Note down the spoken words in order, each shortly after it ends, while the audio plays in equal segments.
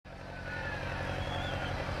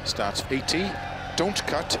Starts 80, don't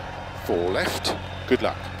cut, 4 left, good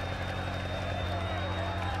luck.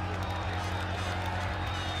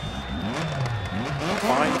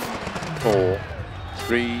 Five, 4,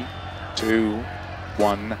 3, 2,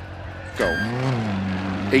 1, go.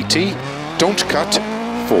 80, don't cut,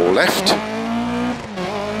 4 left,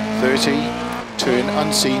 30, turn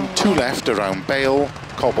unseen, 2 left around bale,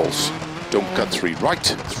 cobbles. Don't cut, 3 right,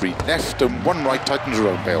 3 left and 1 right, tightens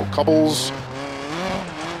around bale, cobbles.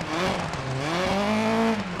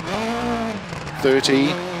 30,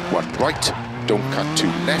 1 right, don't cut, 2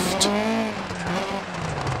 left.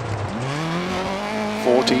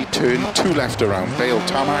 40, turn 2 left around bale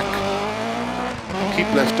tarmac.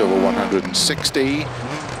 Keep left over 160.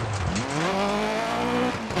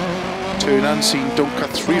 Turn unseen, don't cut,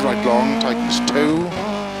 3 right long, tightens 2.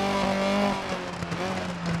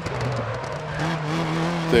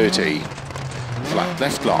 30, flat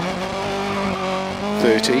left long.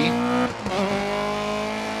 30,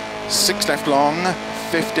 6 left long,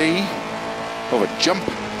 50, over jump,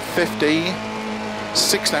 50,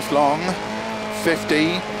 6 left long,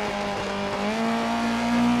 50,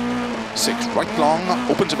 6 right long,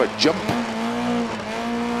 opens over jump,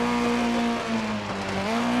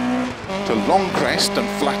 to long crest and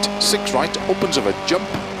flat, 6 right, opens over jump,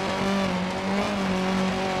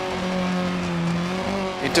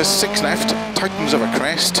 into 6 left, tightens over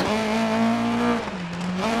crest,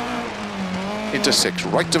 into 6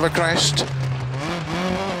 right of a crest,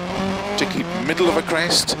 to keep middle of a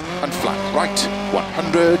crest, and flat right,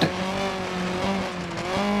 100,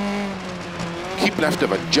 keep left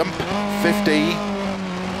of a jump, 50,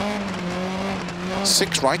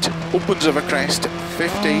 6 right, opens of a crest,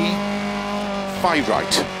 50, 5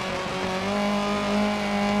 right,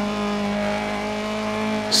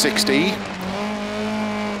 60,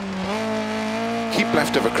 keep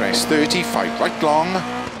left of a crest, 30, 5 right long,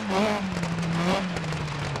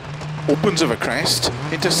 opens of a crest,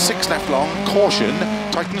 into 6 left long, caution,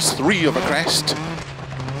 tightens 3 of a crest,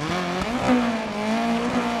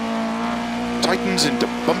 tightens into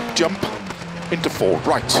bump jump, into 4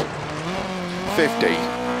 right, 50,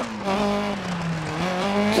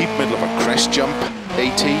 keep middle of a crest jump,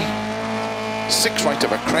 80, 6 right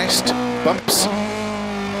of a crest, bumps,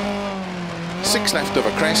 6 left of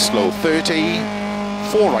a crest, slow, 30,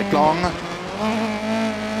 4 right long,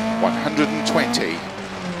 120.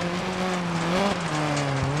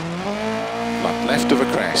 Flat left of a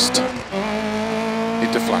crest,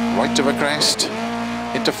 into flat right of a crest,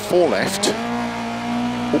 into 4 left,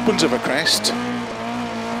 opens of a crest,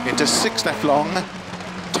 into 6 left long,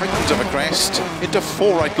 tightens of a crest, into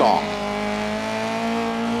 4 right long,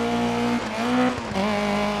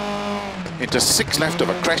 into 6 left of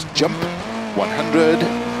a crest jump, 100,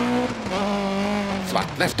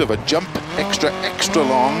 flat left of a jump, extra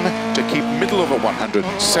long, to keep middle of a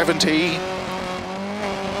 170,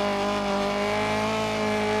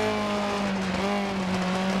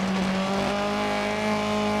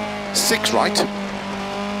 6 right,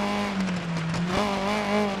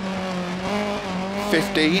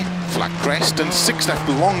 50, flat crest and 6 left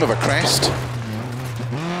long of a crest,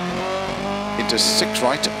 into 6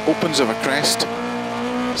 right, opens of a crest,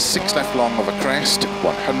 6 left long of a crest,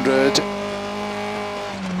 100,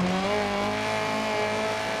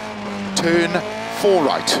 turn 4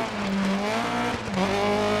 right,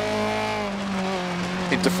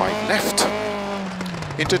 into 5 left,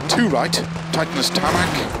 into 2 right, tightens tarmac,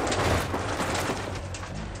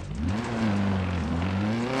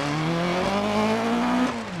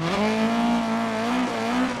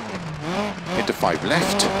 into 5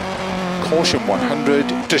 left, caution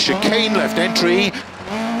 100, to chicane left entry,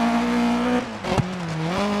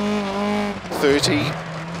 30,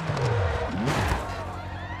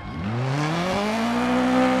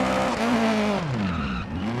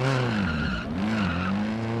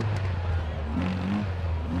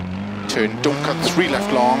 turn, don't cut, 3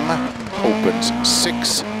 left long, opens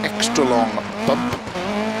 6, extra long bump,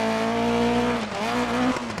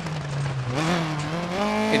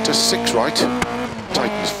 into 6 right,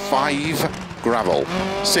 tightens 5, gravel,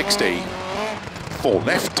 60, 4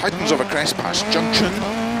 left, tightens over crest past junction,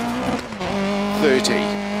 30,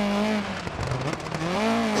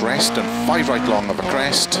 crest and 5 right long of a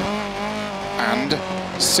crest, and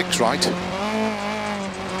 6 right,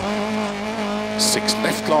 6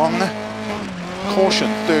 left long, caution,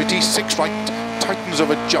 30, 6 right, tightens of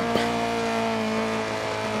a jump,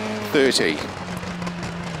 30,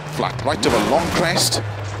 flat right of a long crest,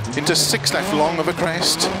 into 6 left long of a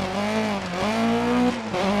crest,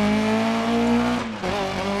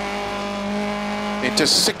 into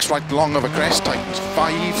 6 right long of a crest, tightens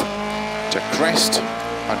 5, to crest,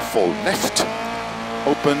 and full left,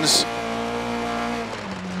 opens,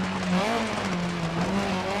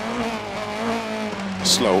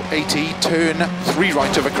 slow 80, turn 3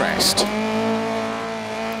 right of a crest,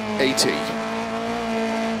 80,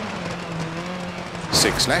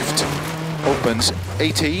 6 left, opens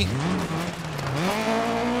 80,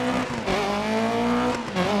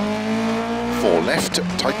 4 left,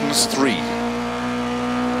 tightens 3,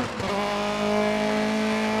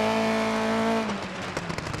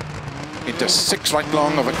 into 6 right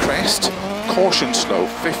long of a crest, caution slow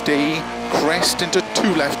 50, crest into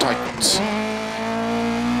 2 left tightens,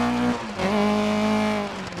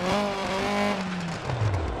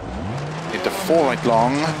 into 4 right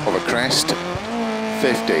long of a crest,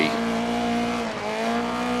 50,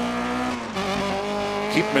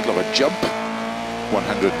 keep middle of a jump,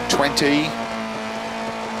 120,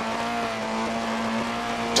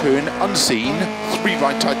 turn unseen, 3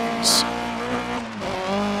 right tightens,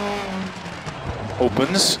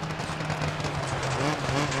 opens,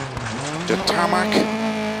 to tarmac,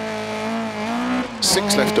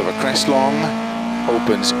 6 left of a crest long,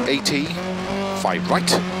 opens 80, 5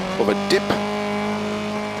 right of a dip,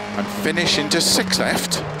 and finish into 6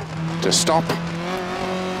 left to stop.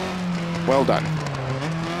 Well done.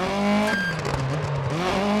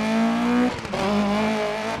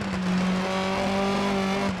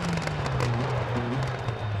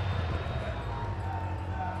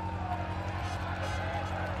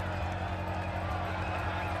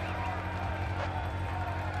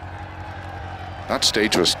 That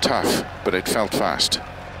stage was tough, but it felt fast.